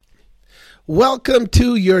Welcome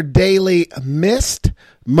to your daily missed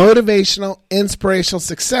motivational, inspirational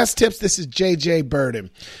success tips. This is JJ Burden.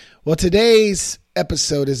 Well, today's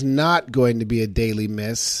episode is not going to be a daily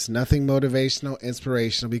miss, nothing motivational,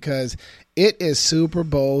 inspirational, because it is Super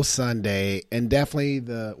Bowl Sunday and definitely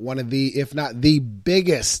one of the, if not the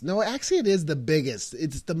biggest, no, actually it is the biggest.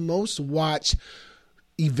 It's the most watched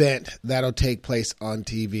event that'll take place on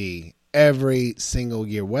TV every single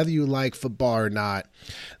year, whether you like football or not.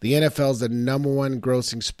 The NFL is the number one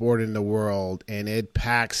grossing sport in the world, and it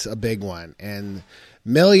packs a big one. And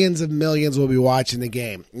millions will be watching the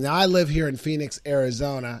game. Now, I live here in Phoenix,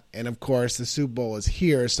 Arizona, and of course, the Super Bowl is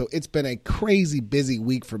here, so it's been a crazy busy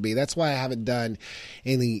week for me. That's why I haven't done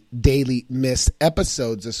any daily missed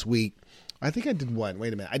episodes this week. I think I did one.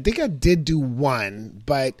 Wait a minute. I think I did do one,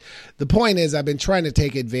 but the point is I've been trying to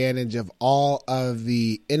take advantage of all of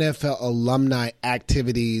the NFL alumni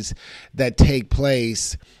activities that take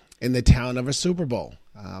place in the town of a Super Bowl.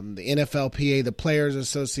 The NFLPA, the Players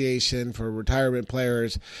Association for retirement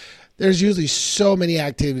players, there's usually so many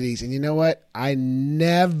activities. And you know what? I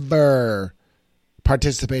never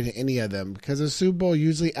participate in any of them because the Super Bowl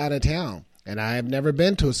usually out of town. And I have never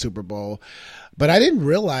been to a Super Bowl. But I didn't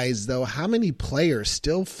realize, though, how many players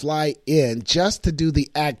still fly in just to do the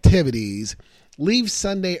activities, leave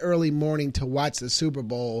Sunday early morning to watch the Super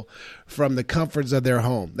Bowl from the comforts of their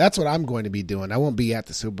home. That's what I'm going to be doing. I won't be at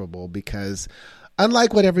the Super Bowl because,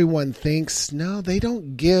 unlike what everyone thinks, no, they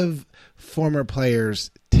don't give former players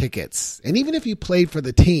tickets. And even if you played for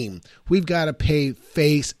the team, we've got to pay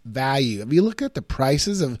face value. If you look at the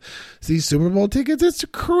prices of these Super Bowl tickets, it's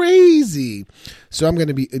crazy. So I'm going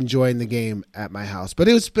to be enjoying the game at my house. But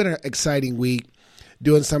it's been an exciting week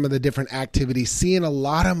doing some of the different activities, seeing a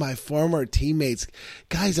lot of my former teammates,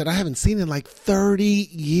 guys that I haven't seen in like 30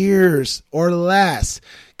 years or less,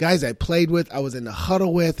 guys I played with, I was in the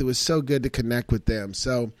huddle with. It was so good to connect with them.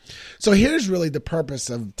 So here's really the purpose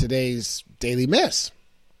of today's Daily Miss.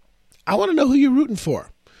 I want to know who you're rooting for.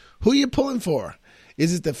 Who you're pulling for.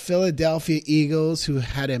 Is it the Philadelphia Eagles, who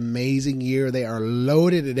had an amazing year? They are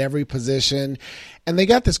loaded at every position. And they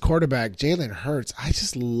got this quarterback, Jalen Hurts. I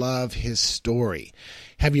just love his story.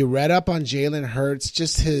 Have you read up on Jalen Hurts?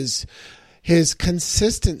 Just his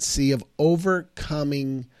consistency of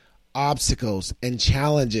overcoming obstacles and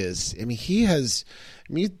challenges. I mean,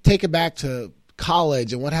 you take it back to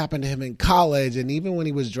college and what happened to him in college, and even when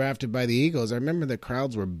he was drafted by the Eagles, I remember the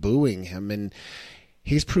crowds were booing him, and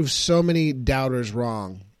he's proved so many doubters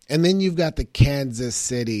wrong. And then you've got the Kansas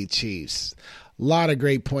City Chiefs. A lot of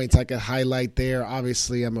great points I could highlight there.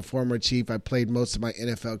 Obviously, I'm a former Chief. I played most of my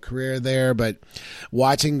NFL career there, but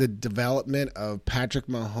watching the development of Patrick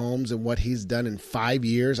Mahomes and what he's done in 5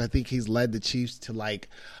 years, I think he's led the Chiefs to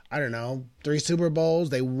 3 Super Bowls.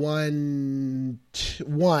 They won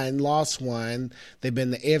one, lost one. They've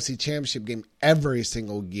been in the AFC Championship game every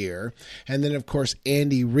single year. And then, of course,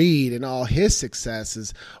 Andy Reid and all his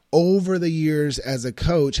successes over the years as a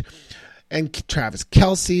coach. And Travis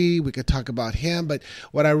Kelce, we could talk about him. But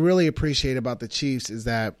what I really appreciate about the Chiefs is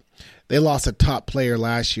that they lost a top player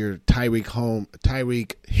last year,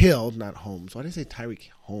 Tyreek Hill, not Holmes. Why did I say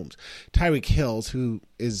Tyreek Holmes? Tyreek Hill, who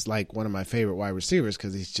is like one of my favorite wide receivers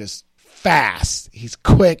because he's just fast, he's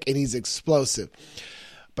quick, and he's explosive.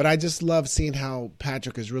 But I just love seeing how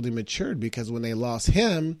Patrick has really matured, because when they lost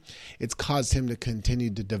him, it's caused him to continue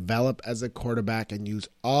to develop as a quarterback and use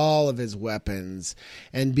all of his weapons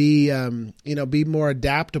and be more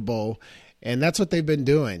adaptable. And that's what they've been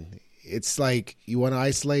doing. It's like, you want to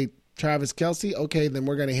isolate Travis Kelce? Okay, then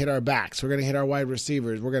we're going to hit our backs. We're going to hit our wide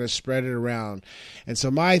receivers. We're going to spread it around. And so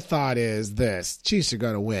my thought is this: Chiefs are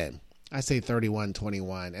going to win. I say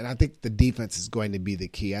 31-21, and I think the defense is going to be the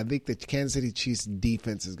key. I think the Kansas City Chiefs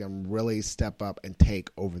defense is going to really step up and take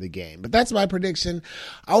over the game. But that's my prediction.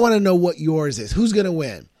 I want to know what yours is. Who's going to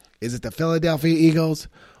win? Is it the Philadelphia Eagles,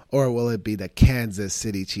 or will it be the Kansas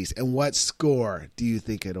City Chiefs? And what score do you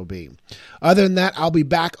think it'll be? Other than that, I'll be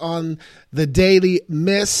back on the Daily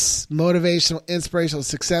Miss Motivational, Inspirational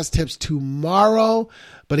Success Tips tomorrow.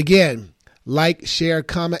 But again, like, share,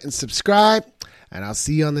 comment, and subscribe. And I'll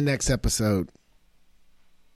see you on the next episode.